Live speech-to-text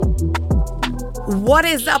What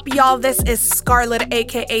is up, y'all? This is Scarlett,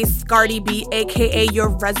 aka Scardi B, aka your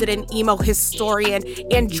resident emo historian,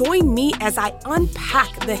 and join me as I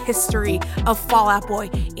unpack the history of Fall Out Boy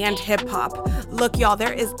and hip hop. Look, y'all,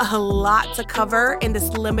 there is a lot to cover in this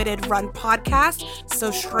limited run podcast, so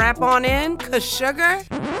strap on in, cause sugar,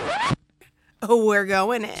 we're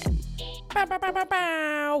going in.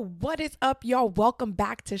 What is up, y'all? Welcome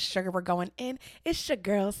back to Sugar We're Going In. It's your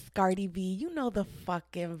girl, Scardi B. You know the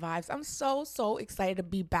fucking vibes. I'm so excited to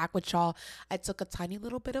be back with y'all. I took a tiny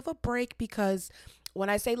little bit of a break because when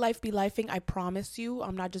I say life be lifing, I promise you,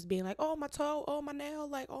 I'm not just being like, oh, my toe, oh, my nail,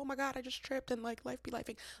 like, oh my God, I just tripped, and like, life be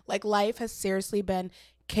lifing. Like, life has seriously been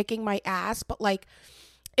kicking my ass, but like,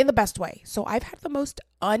 in the best way. So I've had the most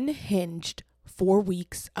unhinged 4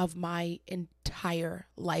 weeks of my entire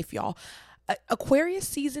life, y'all. Aquarius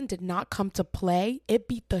season did not come to play. It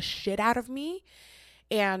beat the shit out of me,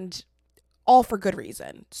 and all for good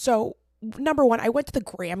reason. So, number one, I went to the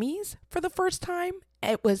Grammys for the first time.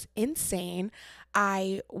 It was insane.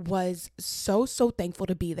 I was so thankful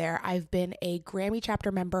to be there. I've been a Grammy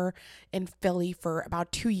chapter member in Philly for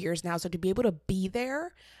about 2 years now. So to be able to be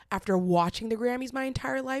there after watching the Grammys my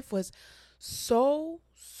entire life was so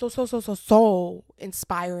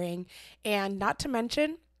inspiring. And not to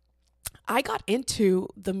mention, I got into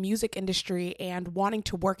the music industry and wanting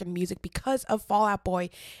to work in music because of Fall Out Boy.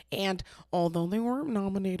 And although they weren't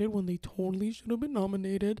nominated when they totally should have been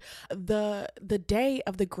nominated, the day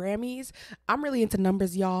of the Grammys, I'm really into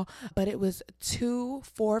numbers, y'all, but it was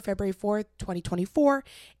February 4th, 2024.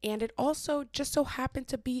 And it also just so happened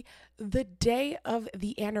to be the day of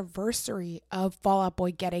the anniversary of Fall Out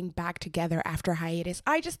Boy getting back together after hiatus.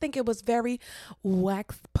 I just think it was very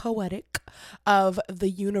wax poetic of the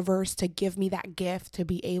universe to give me that gift to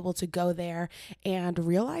be able to go there and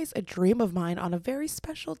realize a dream of mine on a very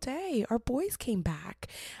special day. Our boys came back.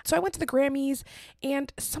 So I went to the Grammys,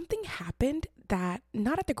 and something happened that,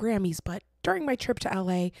 not at the Grammys, but during my trip to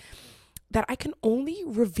LA, that I can only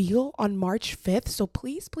reveal on March 5th. So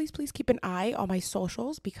please keep an eye on my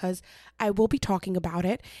socials because I will be talking about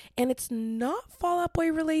it. And it's not Fall Out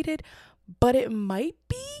Boy related, but it might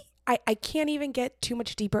be. I can't even get too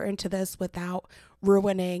much deeper into this without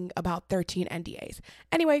ruining about 13 NDAs.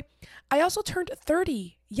 Anyway, I also turned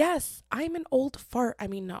 30. Yes, I'm an old fart. I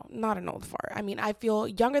mean, no, not an old fart. I mean, I feel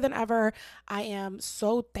younger than ever. I am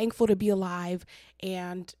so thankful to be alive.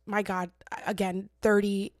 And my God, again,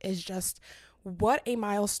 30 is just what a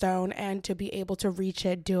milestone. And to be able to reach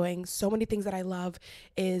it doing so many things that I love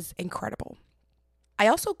is incredible. I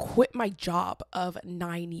also quit my job of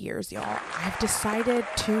 9 years, y'all. I've decided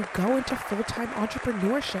to go into full-time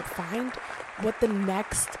entrepreneurship, find what the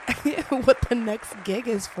next gig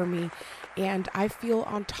is for me. And I feel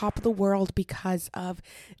on top of the world because of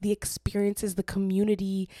the experiences, the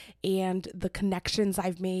community, and the connections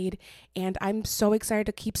I've made. And I'm so excited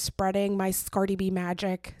to keep spreading my Scardi B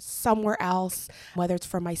magic somewhere else, whether it's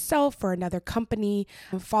for myself or another company.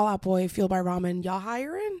 Fall Out Boy, Fueled by Ramen, y'all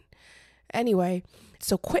hiring? Anyway,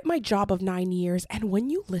 so quit my job of 9 years. And when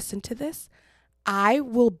you listen to this, I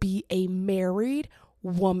will be a married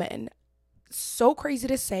woman. So crazy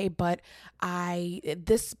to say, but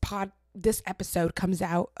this episode comes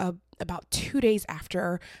out about 2 days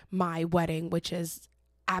after my wedding, which is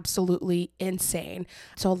absolutely insane.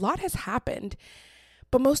 So a lot has happened,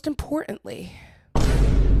 but most importantly,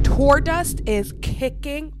 Tour Dust is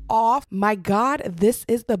kicking off. My God, this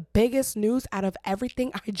is the biggest news out of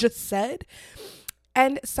everything I just said.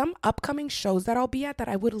 And some upcoming shows that I'll be at that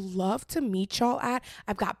I would love to meet y'all at.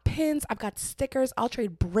 I've got pins, I've got stickers, I'll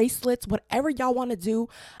trade bracelets, whatever y'all want to do.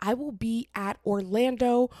 I will be at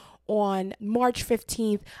Orlando on March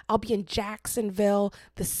 15th. I'll be in Jacksonville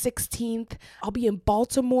the 16th. I'll be in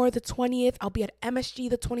Baltimore the 20th. I'll be at MSG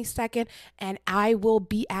the 22nd. And I will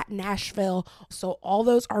be at Nashville. So all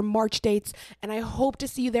those are March dates. And I hope to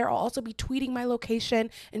see you there. I'll also be tweeting my location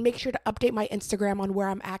and make sure to update my Instagram on where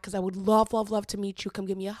I'm at because I would love to meet you. Come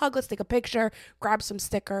give me a hug. Let's take a picture. Grab some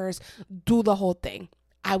stickers. Do the whole thing.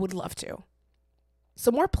 I would love to.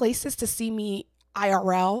 Some more places to see me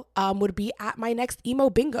IRL would be at my next emo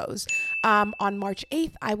bingos. On March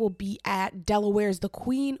 8th, I will be at Delaware's The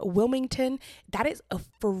Queen, Wilmington. That is a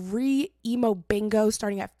free emo bingo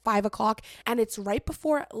starting at 5 o'clock, and it's right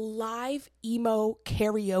before live emo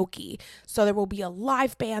karaoke. So there will be a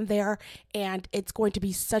live band there, and it's going to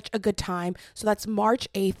be such a good time. So that's March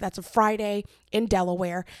 8th. That's a Friday in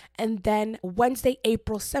Delaware. And then Wednesday,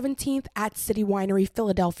 April 17th at City Winery,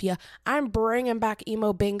 Philadelphia. I'm bringing back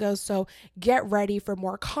emo bingo, so get ready for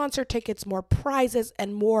more concert tickets, more prizes,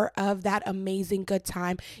 and more of that amazing good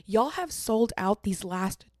time. Y'all have sold out these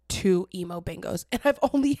last 2 emo bingos, and I've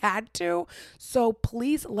only had 2. So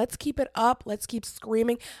please, let's keep it up. Let's keep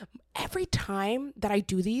screaming. Every time that I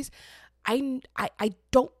do these, I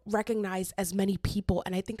don't recognize as many people,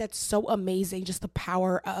 and I think that's so amazing, just the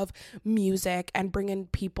power of music and bringing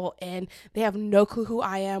people in. They have no clue who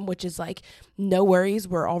I am, which is like, no worries,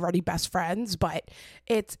 we're already best friends, but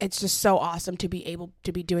it's just so awesome to be able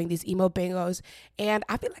to be doing these emo bingos, and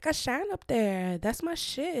I feel like I shine up there. That's my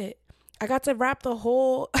shit. I got to rap the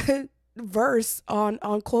whole verse on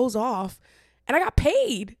Close Off, and I got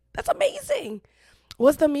paid. That's amazing.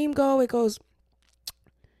 What's the meme go? It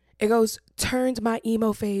goes, turned my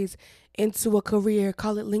emo phase into a career,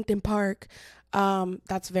 call it LinkedIn Park.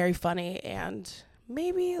 That's very funny and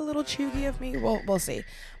maybe a little chuggy of me. We'll see.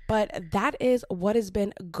 But that is what has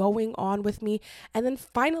been going on with me. And then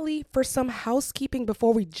finally, for some housekeeping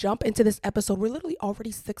before we jump into this episode, we're literally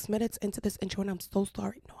already 6 minutes into this intro, and I'm so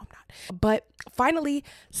sorry. No, I'm not. But finally,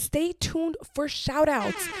 stay tuned for shout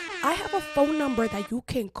outs. I have a phone number that you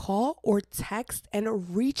can call or text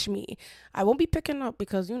and reach me. I won't be picking up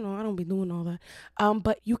because, I don't be doing all that.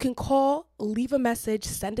 But you can call, leave a message,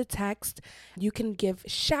 send a text. You can give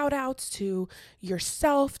shout outs to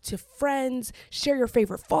yourself, to friends, share your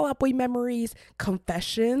favorite Fall Out Boy memories,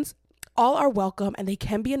 confessions. All are welcome, and they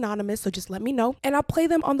can be anonymous, so just let me know and I'll play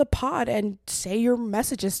them on the pod and say your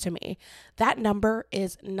messages to me. That number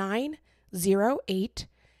is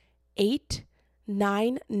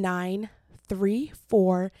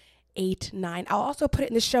 908-899-3489. I'll also put it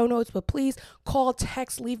in the show notes, but please call,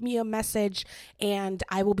 text, leave me a message, and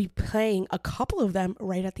I will be playing a couple of them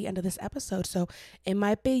right at the end of this episode. So it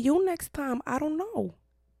might be you next time. I don't know.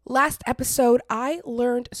 Last episode, I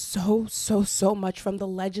learned so much from the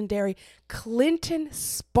legendary Clinton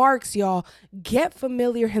Sparks, y'all. Get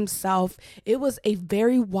familiar himself. It was a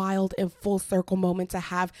very wild and full circle moment to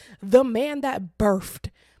have the man that birthed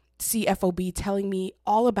CFOB telling me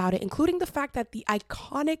all about it, including the fact that the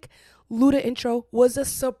iconic Luda intro was a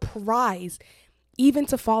surprise even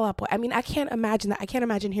to Fall Out Boy. I mean, I can't imagine that. I can't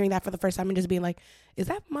imagine hearing that for the first time and just being like, is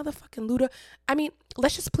that motherfucking Luda? I mean,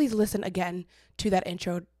 let's just please listen again to that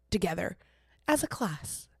intro together as a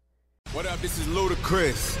class. What up? This is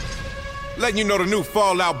Ludacris. Letting you know the new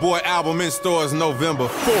Fall Out Boy album in stores November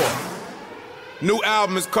 4th. New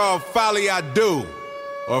album is called Folie, Deux.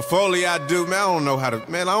 Or Folie, Deux. Man, I don't know how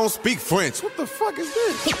to... Man, I don't speak French. What the fuck is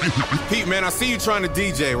this? Pete, man, I see you trying to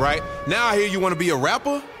DJ, right? Now I hear you want to be a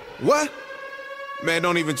rapper? What? Man,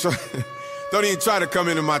 don't even try to come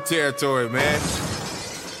into my territory, man.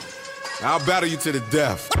 I'll battle you to the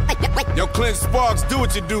death. Yo, Clint Sparks, do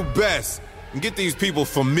what you do best and get these people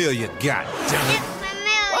familiar, god damn it.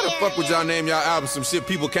 Why the fuck would y'all name y'all album some shit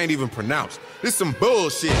people can't even pronounce? This some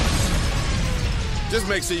bullshit. Just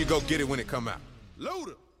make sure you go get it when it come out.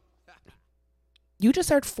 Loader. You just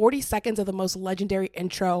heard 40 seconds of the most legendary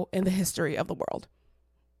intro in the history of the world.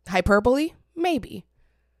 Hyperbole? Maybe.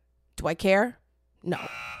 Do I care? No.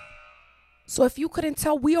 So if you couldn't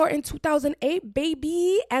tell, we are in 2008,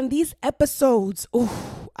 baby. And these episodes,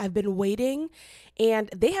 I've been waiting, and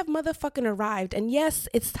they have motherfucking arrived. And yes,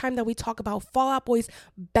 it's time that we talk about Fall Out Boy's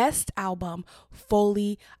best album,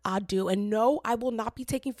 Folie, Deux. And no, I will not be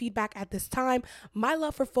taking feedback at this time. My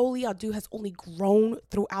love for Folie, Deux has only grown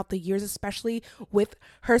throughout the years, especially with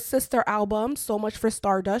her sister album, So Much for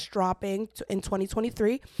Stardust, dropping in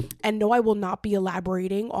 2023. And no, I will not be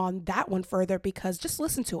elaborating on that one further because just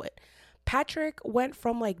listen to it. Patrick went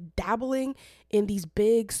from like dabbling in these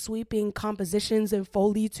big sweeping compositions and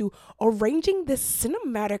Folie to arranging this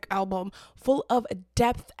cinematic album full of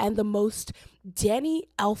depth and the most Danny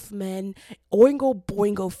Elfman Oingo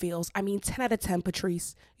Boingo feels. I mean, 10 out of 10,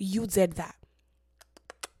 Patrice. You did that.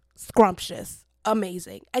 Scrumptious.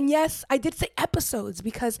 Amazing. And yes, I did say episodes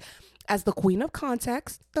because as the queen of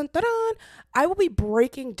context, dun, dun, dun, I will be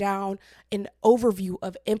breaking down an overview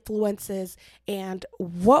of influences and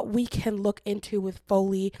what we can look into with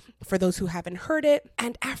Folie for those who haven't heard it.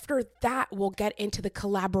 And after that, we'll get into the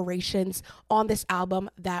collaborations on this album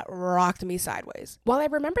that rocked me sideways. While I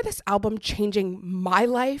remember this album changing my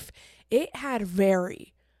life, it had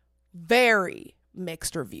very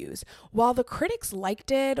mixed reviews. While the critics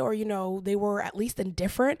liked it, or, they were at least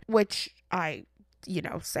indifferent, which I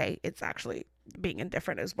say it's actually being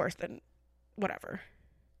indifferent is worse than whatever.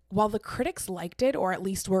 While the critics liked it, or at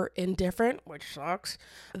least were indifferent, which sucks,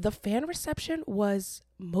 the fan reception was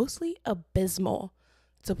mostly abysmal,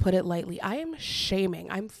 to put it lightly. I'm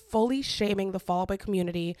fully shaming the Fall Out Boy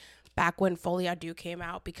community back when Folie, Deux came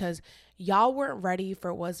out because y'all weren't ready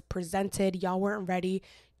for what was presented. Y'all weren't ready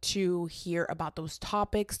to hear about those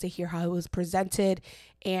topics, to hear how it was presented.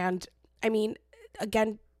 And I mean,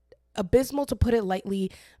 again, abysmal, to put it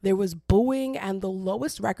lightly. There was booing and the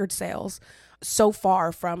lowest record sales so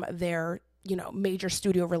far from their major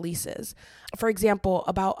studio releases. For example,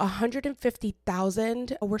 about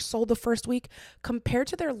 150,000 were sold the first week, compared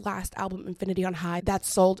to their last album, Infinity on High, that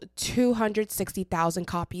sold 260,000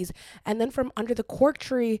 copies. And then from Under the Cork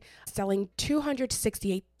Tree, selling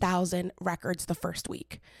 268,000 records the first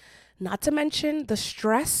week. Not to mention the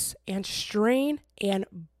stress and strain and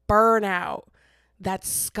burnout that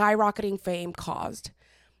skyrocketing fame caused.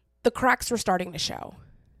 The cracks were starting to show.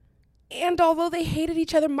 And although they hated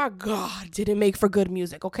each other, my God, did it make for good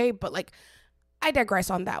music, okay? But I digress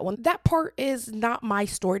on that one. That part is not my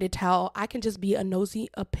story to tell. I can just be a nosy,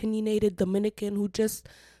 opinionated Dominican who just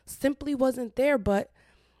simply wasn't there. But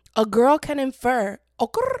a girl can infer.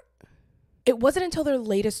 It wasn't until their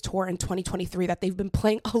latest tour in 2023 that they've been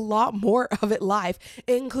playing a lot more of it live,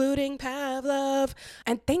 including Pavlov.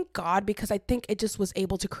 And thank God, because I think it just was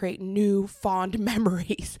able to create new fond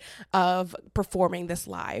memories of performing this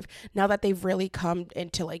live now that they've really come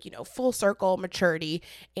into full circle maturity.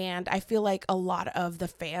 And I feel like a lot of the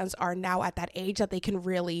fans are now at that age that they can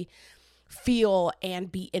really feel and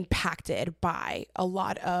be impacted by a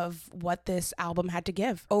lot of what this album had to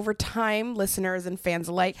give. Over time, listeners and fans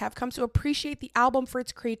alike have come to appreciate the album for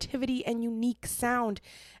its creativity and unique sound,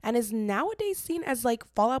 and is nowadays seen as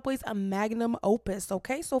Fall Out Boy's a magnum opus,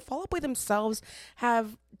 okay? So Fall Out Boy themselves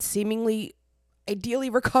have seemingly ideally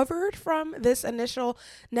recovered from this initial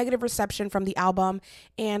negative reception from the album,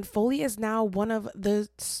 and Folie is now one of the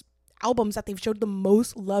albums that they've showed the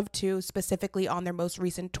most love to, specifically on their most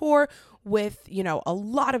recent tour, with a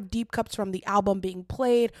lot of deep cuts from the album being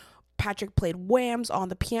played. Patrick played whams on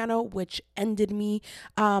the piano, which ended me,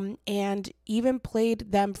 and even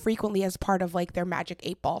played them frequently as part of their Magic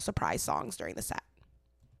 8 Ball surprise songs during the set.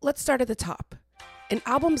 Let's start at the top. An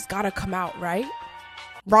album's gotta come out, right?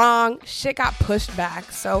 Wrong. Shit got pushed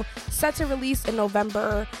back. So set to release in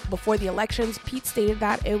November before the elections, Pete stated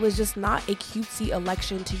that it was just not a cutesy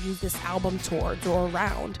election to use this album towards or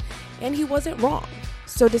around. And he wasn't wrong.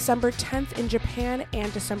 So December 10th in Japan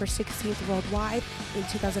and December 16th worldwide in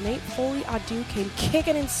 2008, Folie à Deux came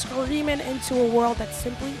kicking and screaming into a world that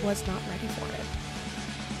simply was not ready for it.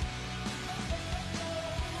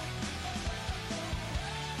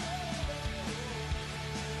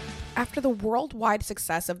 After the worldwide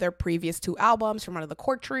success of their previous two albums, From Under the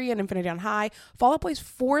Cork Tree and Infinity on High, Fall Out Boy's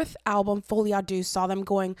fourth album, Folie à Deux, saw them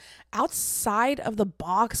going outside of the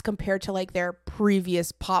box compared to their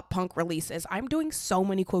previous pop punk releases. I'm doing so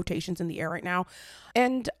many quotations in the air right now.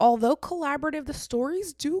 And although collaborative, the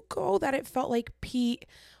stories do go that it felt like Pete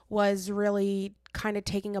was really kind of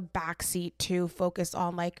taking a backseat to focus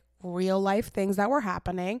on real life things that were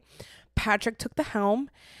happening. Patrick took the helm,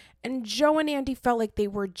 and Joe and Andy felt like they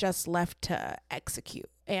were just left to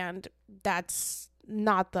execute. And that's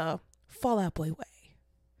not the Fall Out Boy way.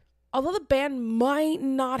 Although the band might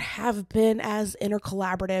not have been as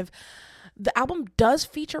intercollaborative, the album does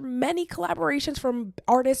feature many collaborations from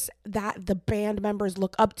artists that the band members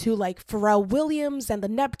look up to, like Pharrell Williams and the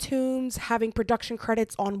Neptunes having production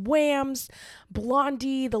credits on Whams,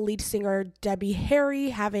 Blondie, the lead singer Debbie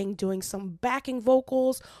Harry doing some backing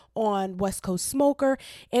vocals on West Coast Smoker,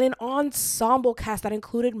 and an ensemble cast that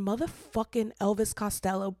included motherfucking Elvis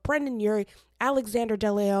Costello, Brendan Urie, Alexander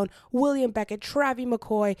DeLeon, William Beckett, Travie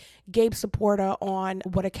McCoy, Gabe Saporta on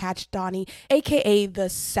What a Catch Donnie, aka the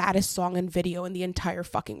saddest song and video in the entire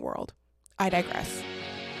fucking world. I digress.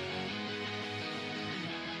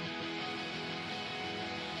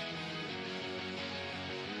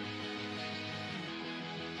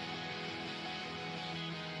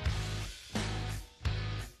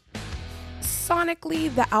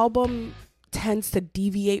 Sonically, the album tends to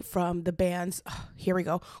deviate from the band's, here we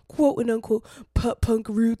go, quote and unquote, punk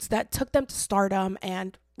roots that took them to stardom,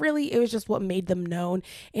 and really it was just what made them known,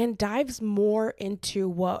 and dives more into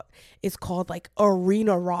what is called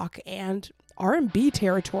arena rock and R&B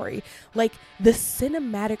territory, like the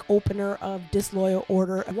cinematic opener of Disloyal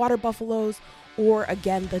Order, Water Buffaloes, or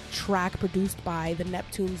again the track produced by the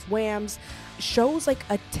Neptunes, Whams, shows a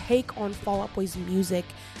take on Fall Out Boy's music,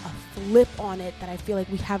 a flip on it that I feel like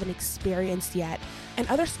we haven't experienced yet. And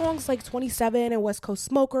other songs like 27 and West Coast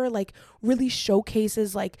Smoker really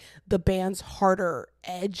showcases the band's harder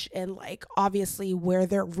edge and obviously where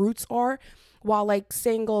their roots are, while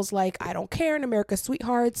singles like I Don't Care and America's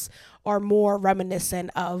Sweethearts are more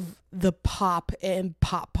reminiscent of the pop and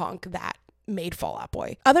pop punk that made Fall Out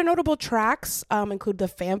Boy. Other notable tracks include the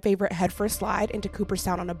fan favorite Head First Slide into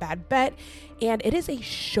Cooperstown on a Bad Bet, and it is a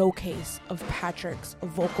showcase of Patrick's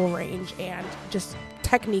vocal range and just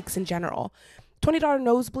techniques in general. $20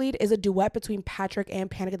 Nosebleed is a duet between Patrick and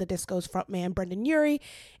Panic at the Disco's frontman Brendan Urie,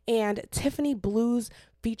 and Tiffany Blues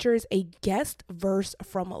features a guest verse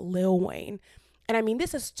from Lil Wayne. And I mean,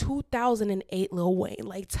 this is 2008 Lil Wayne,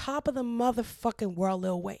 like top of the motherfucking world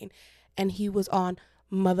Lil Wayne. And he was on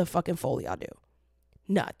motherfucking Folie I Do.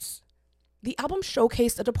 Nuts. The album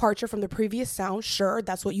showcased a departure from the previous sound. Sure,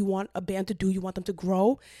 that's what you want a band to do. You want them to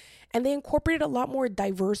grow. And they incorporated a lot more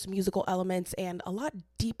diverse musical elements and a lot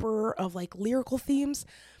deeper of like lyrical themes.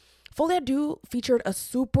 Folie I Do featured a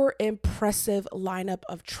super impressive lineup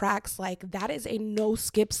of tracks. Like, that is a no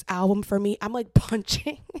skips album for me. I'm like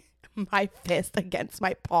punching my fist against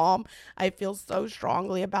my palm. I feel so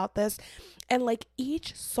strongly about this. And like,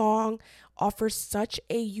 each song offers such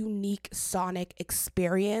a unique sonic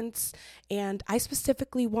experience. And I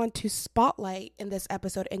specifically want to spotlight in this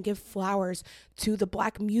episode and give flowers to the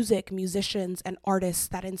Black musicians and artists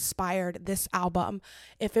that inspired this album.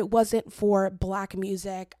 If it wasn't for Black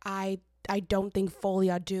music, I don't think Folie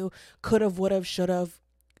I Do could have, would have, should have,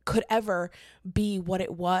 could ever be what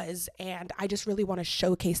it was. And I just really want to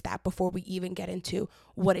showcase that before we even get into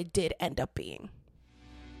what it did end up being.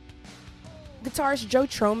 Guitarist Joe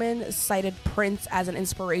Troman cited Prince as an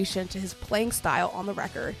inspiration to his playing style on the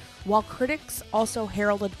record, while critics also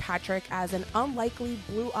heralded Patrick as an unlikely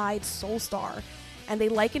blue-eyed soul star, and they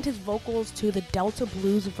likened his vocals to the Delta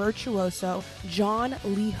blues virtuoso John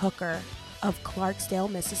Lee Hooker of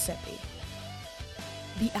Clarksdale, Mississippi.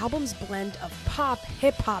 The album's blend of pop,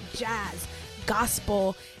 hip-hop, jazz,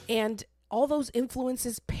 gospel, and all those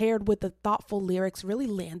influences paired with the thoughtful lyrics really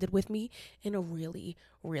landed with me in a really,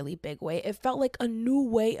 really big way. It felt like a new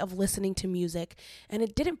way of listening to music, and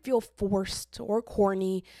it didn't feel forced or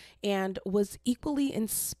corny, and was equally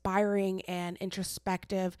inspiring and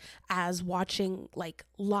introspective as watching like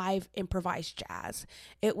live improvised jazz.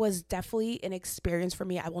 It was definitely an experience for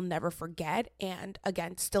me I will never forget, and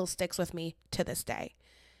again, still sticks with me to this day.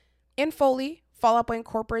 In Folie, Fall Out Boy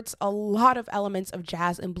incorporates a lot of elements of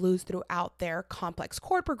jazz and blues throughout their complex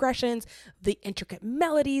chord progressions, the intricate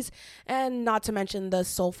melodies, and not to mention the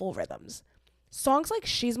soulful rhythms. Songs like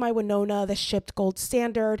She's My Winona, The Shipped Gold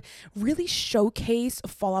Standard really showcase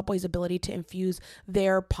Fall Out Boy's ability to infuse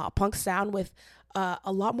their pop punk sound with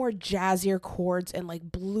a lot more jazzier chords and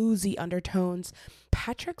like bluesy undertones.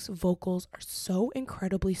 Patrick's vocals are so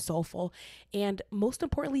incredibly soulful and most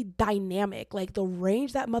importantly dynamic. Like, the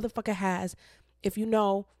range that motherfucker has, if you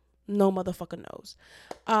know, no motherfucker knows.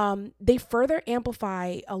 They further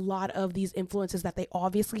amplify a lot of these influences that they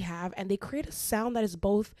obviously have, and they create a sound that is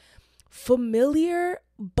both familiar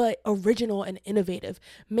but original and innovative,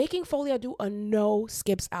 making Folie I Do a no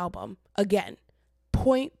skips album. Again,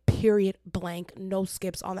 point, period, blank, no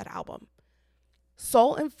skips on that album.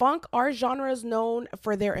 Soul and funk are genres known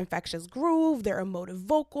for their infectious groove, their emotive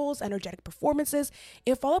vocals, energetic performances,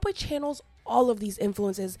 and Fall Out Boy channels all of these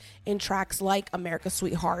influences in tracks like America's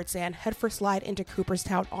Sweethearts and Head for Slide into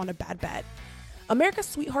Cooperstown on a Bad Bet. America's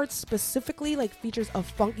Sweethearts specifically like features a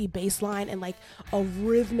funky bass line and like a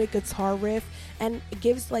rhythmic guitar riff, and it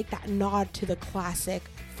gives like that nod to the classic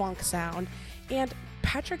funk sound. And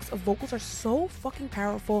Patrick's vocals are so fucking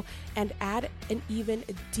powerful and add an even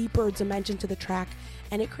deeper dimension to the track,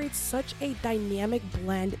 and it creates such a dynamic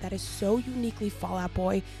blend that is so uniquely Fall Out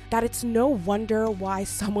Boy that it's no wonder why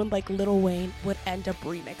someone like Lil Wayne would end up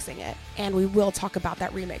remixing it. And we will talk about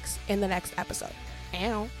that remix in the next episode.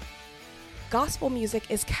 Ow. Gospel music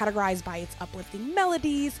is categorized by its uplifting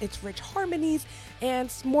melodies, its rich harmonies,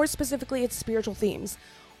 and more specifically, its spiritual themes.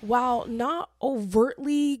 While not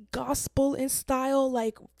overtly gospel in style,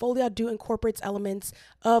 like Folie I Do incorporates elements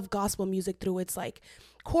of gospel music through its like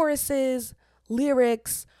choruses,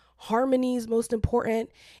 lyrics, harmonies, most important,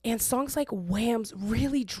 and songs like Wham's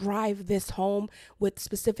really drive this home with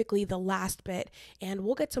specifically the last bit, and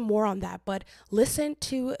we'll get to more on that, but listen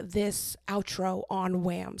to this outro on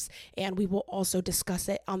Wham's, and we will also discuss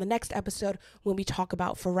it on the next episode when we talk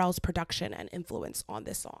about Pharrell's production and influence on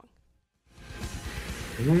this song.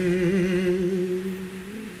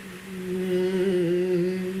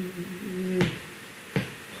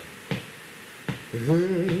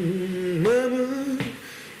 Mama,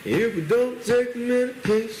 if we don't take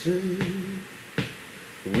medication,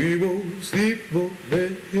 we won't sleep for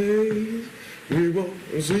days. We won't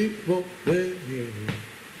sleep for days.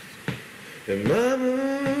 And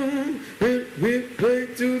mama, when we play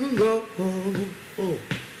to the Lord,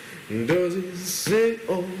 does it sing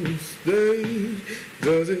on the stage?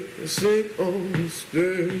 Does it sing on the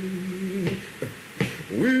stage?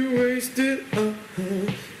 We wasted our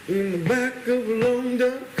time in the back of a long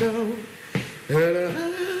dark car, and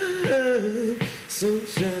a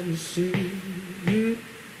sunshine machine.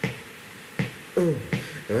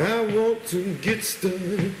 I want to get stuck.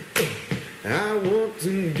 I want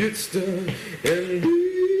to get stuck and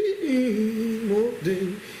be more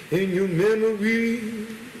than in your memory.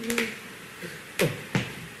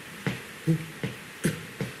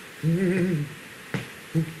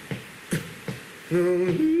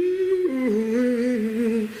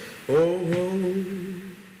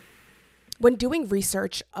 When doing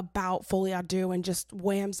research about Folie à Deux and just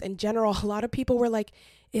Wham's in general, a lot of people were like,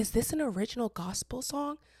 is this an original gospel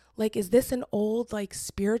song? Like, is this an old, like,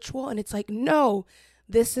 spiritual? And it's like, no,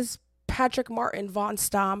 this is Patrick Martin Von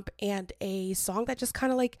Stomp and a song that just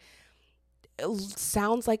kind of like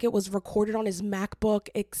sounds like it was recorded on his MacBook.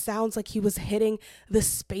 It sounds like he was hitting the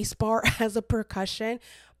space bar as a percussion,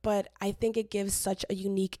 but I think it gives such a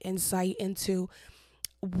unique insight into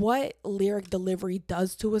what lyric delivery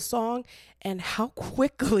does to a song and how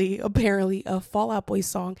quickly apparently a Fall Out Boy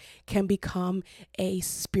song can become a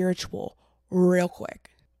spiritual real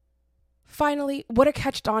quick. Finally, What a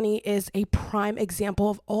Catch Donnie is a prime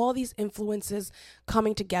example of all these influences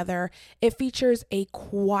coming together. It features a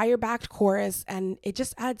choir-backed chorus and it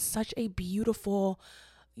just adds such a beautiful,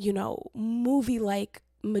 movie-like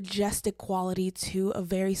majestic quality to a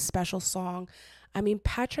very special song. I mean,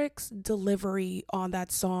 Patrick's delivery on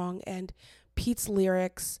that song and Pete's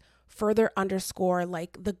lyrics further underscore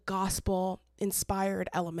like the gospel inspired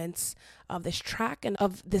elements of this track and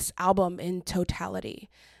of this album in totality.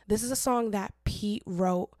 This is a song that Pete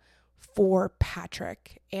wrote for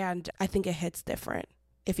Patrick, and I think it hits different.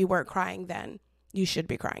 If you weren't crying then, you should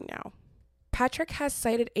be crying now. Patrick has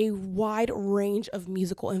cited a wide range of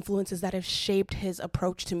musical influences that have shaped his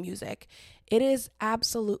approach to music. It is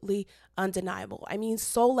absolutely undeniable. I mean,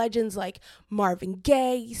 soul legends like Marvin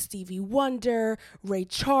Gaye, Stevie Wonder, Ray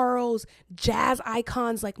Charles, jazz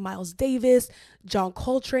icons like Miles Davis, John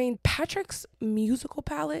Coltrane. Patrick's musical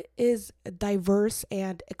palette is diverse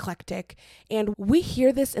and eclectic, and we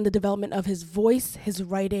hear this in the development of his voice, his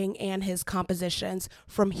writing, and his compositions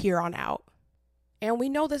from here on out. And we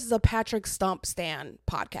know this is a Patrick Stump Stan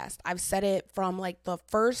podcast. I've said it from like the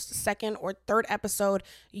first, second, or third episode.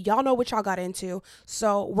 Y'all know what y'all got into.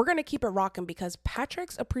 So we're going to keep it rocking because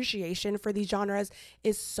Patrick's appreciation for these genres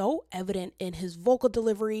is so evident in his vocal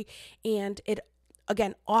delivery. And it,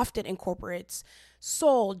 again, often incorporates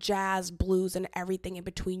soul, jazz, blues, and everything in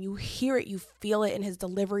between. You hear it, you feel it in his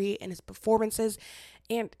delivery and his performances.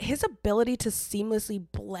 And his ability to seamlessly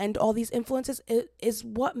blend all these influences is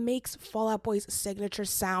what makes Fall Out Boy's signature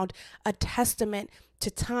sound a testament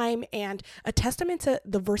to time and a testament to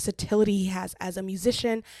the versatility he has as a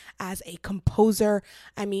musician, as a composer.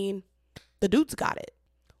 I mean, the dude's got it.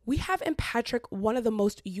 We have in Patrick one of the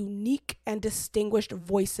most unique and distinguished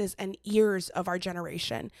voices and ears of our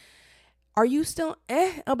generation. Are you still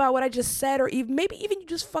about what I just said? Or maybe even you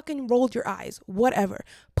just fucking rolled your eyes? Whatever.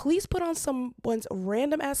 Please put on someone's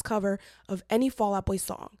random ass cover of any Fall Out Boy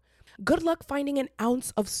song. Good luck finding an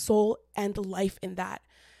ounce of soul and life in that.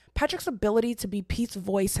 Patrick's ability to be Pete's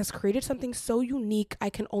voice has created something so unique I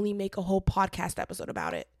can only make a whole podcast episode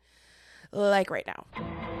about it. Like right now.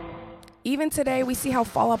 Even today, we see how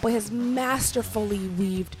Fall Out Boy has masterfully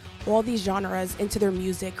weaved all these genres into their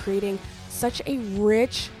music, creating such a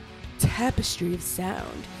rich tapestry of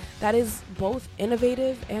sound that is both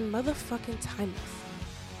innovative and motherfucking timeless.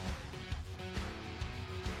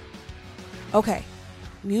 Okay,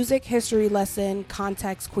 music history lesson,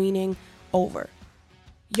 context queening, over.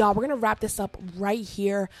 Y'all, we're gonna wrap this up right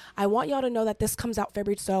here. I want y'all to know that this comes out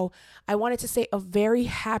February, so I wanted to say a very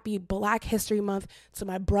happy Black History Month to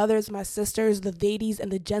my brothers, my sisters, the ladies,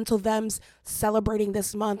 and the gentle thems celebrating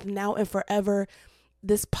this month now and forever.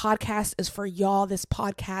 This podcast is for y'all. This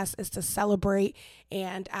podcast is to celebrate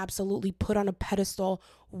and absolutely put on a pedestal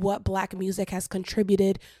what Black music has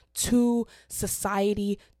contributed to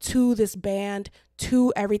society, to this band,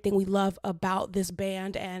 to everything we love about this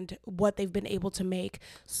band and what they've been able to make.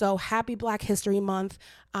 So happy Black History Month.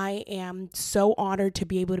 I am so honored to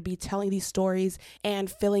be able to be telling these stories and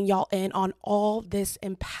filling y'all in on all this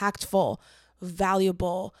impactful,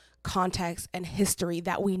 valuable context and history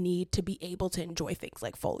that we need to be able to enjoy things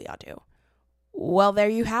like Folie à Deux. Well, there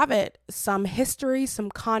you have it. Some history, some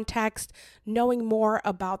context, knowing more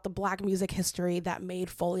about the Black music history that made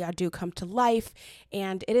Folie à Deux come to life.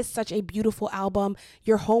 And it is such a beautiful album.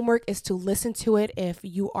 Your homework is to listen to it if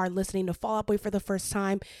you are listening to Fall Out Boy for the first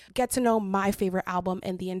time. Get to know my favorite album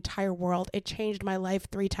in the entire world. It changed my life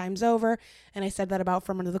 3 times over. And I said that about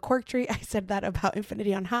From Under the Cork Tree. I said that about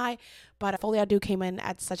Infinity on High. But Folie à Deux came in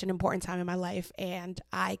at such an important time in my life, and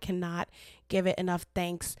I cannot give it enough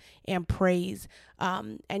thanks and praise.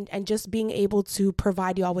 And just being able to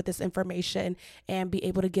provide you all with this information and be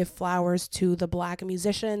able to give flowers to the Black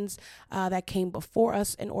musicians that came before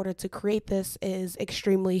us in order to create this is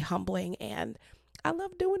extremely humbling, and I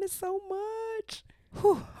love doing it so much.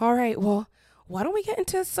 Whew. All right, well, why don't we get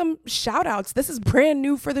into some shout outs? This is brand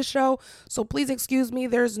new for the show, so please excuse me.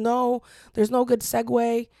 There's no good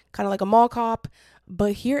segue, kind of like a mall cop.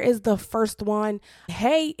 But here is the first one.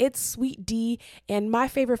 Hey, it's Sweet D, and my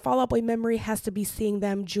favorite Fall Out Boy memory has to be seeing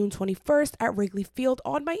them June 21st at Wrigley Field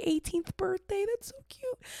on my 18th birthday. That's so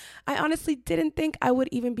cute. I honestly didn't think I would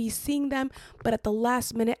even be seeing them, but at the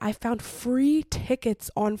last minute, I found free tickets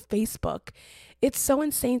on Facebook. It's so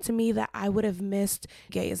insane to me that I would have missed.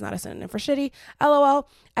 Gay is not a synonym for shitty. LOL.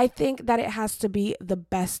 I think that it has to be the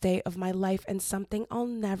best day of my life and something I'll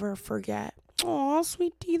never forget. Aw,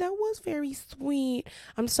 Sweet D, that was very sweet.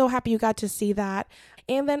 I'm so happy you got to see that.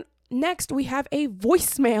 And then next we have a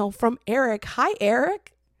voicemail from Eric. Hi,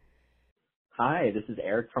 Eric. Hi, this is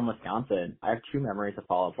Eric from Wisconsin. I have two memories of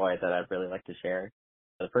Fall Out Boy that I'd really like to share.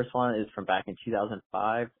 The first one is from back in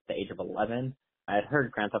 2005, at the age of 11. I had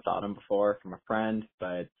heard Grand Theft Auto before from a friend,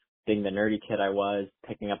 but being the nerdy kid I was,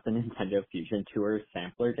 picking up the Nintendo Fusion Tour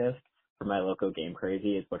sampler disc from my local Game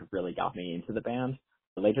Crazy is what really got me into the band.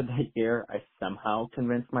 Later that year, I somehow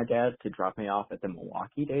convinced my dad to drop me off at the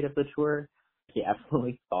Milwaukee date of the tour. He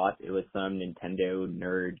absolutely thought it was some Nintendo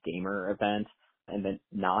nerd gamer event, and then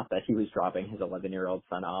not that he was dropping his 11-year-old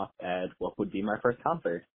son off at what would be my first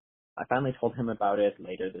concert. I finally told him about it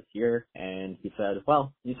later this year, and he said,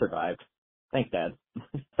 well, you survived. Thanks, Dad.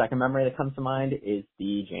 Second memory that comes to mind is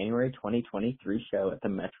the January 2023 show at the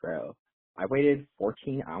Metro. I waited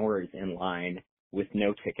 14 hours in line with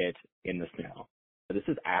no ticket in the snow. This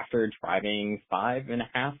is after driving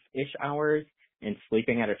 5.5-ish hours and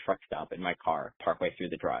sleeping at a truck stop in my car partway through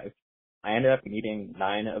the drive. I ended up meeting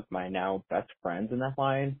 9 of my now best friends in that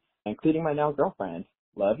line, including my now girlfriend.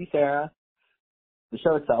 Love you, Sarah. The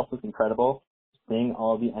show itself was incredible. Seeing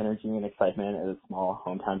all the energy and excitement at a small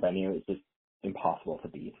hometown venue is just impossible to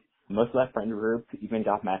beat. Most of that friend group even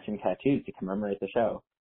got matching tattoos to commemorate the show.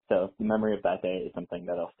 So the memory of that day is something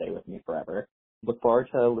that'll stay with me forever. Look forward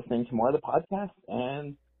to listening to more of the podcast,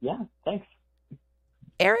 and yeah, thanks.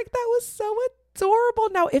 Eric, that was so adorable.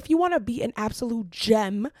 Now, if you want to be an absolute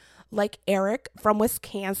gem like Eric from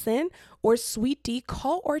Wisconsin or Sweet D,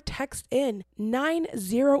 call or text in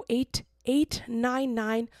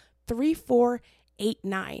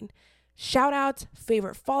 908-899-3489. Shout outs,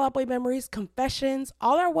 favorite Fall Out Boy memories, confessions,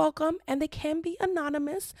 all are welcome, and they can be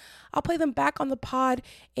anonymous. I'll play them back on the pod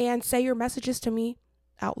and say your messages to me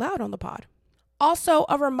out loud on the pod. Also,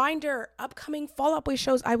 a reminder, upcoming Fall Out Boy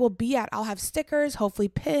shows I will be at. I'll have stickers, hopefully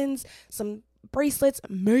pins, some bracelets,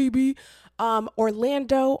 maybe.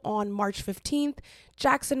 Orlando on March 15th,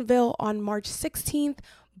 Jacksonville on March 16th,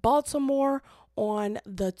 Baltimore on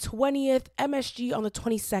the 20th, MSG on the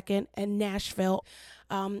 22nd, and Nashville.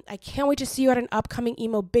 I can't wait to see you at an upcoming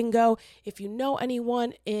emo bingo. If you know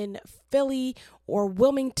anyone in Philly or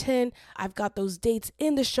Wilmington, I've got those dates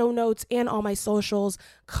in the show notes and on my socials.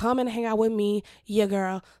 Come and hang out with me, your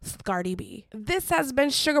girl, Scardi B. This has been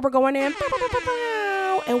Sugar. We're going in.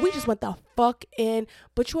 And we just went the fuck in,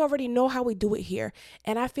 but you already know how we do it here.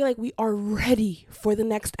 And I feel like we are ready for the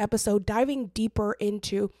next episode, diving deeper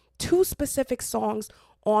into 2 specific songs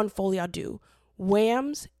on Folie à Deux,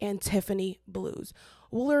 Wham's and Tiffany Blues.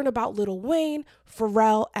 We'll learn about Lil Wayne,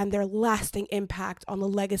 Pharrell, and their lasting impact on the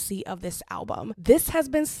legacy of this album. This has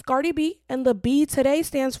been Scardi B, and the B today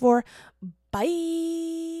stands for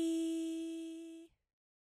bye.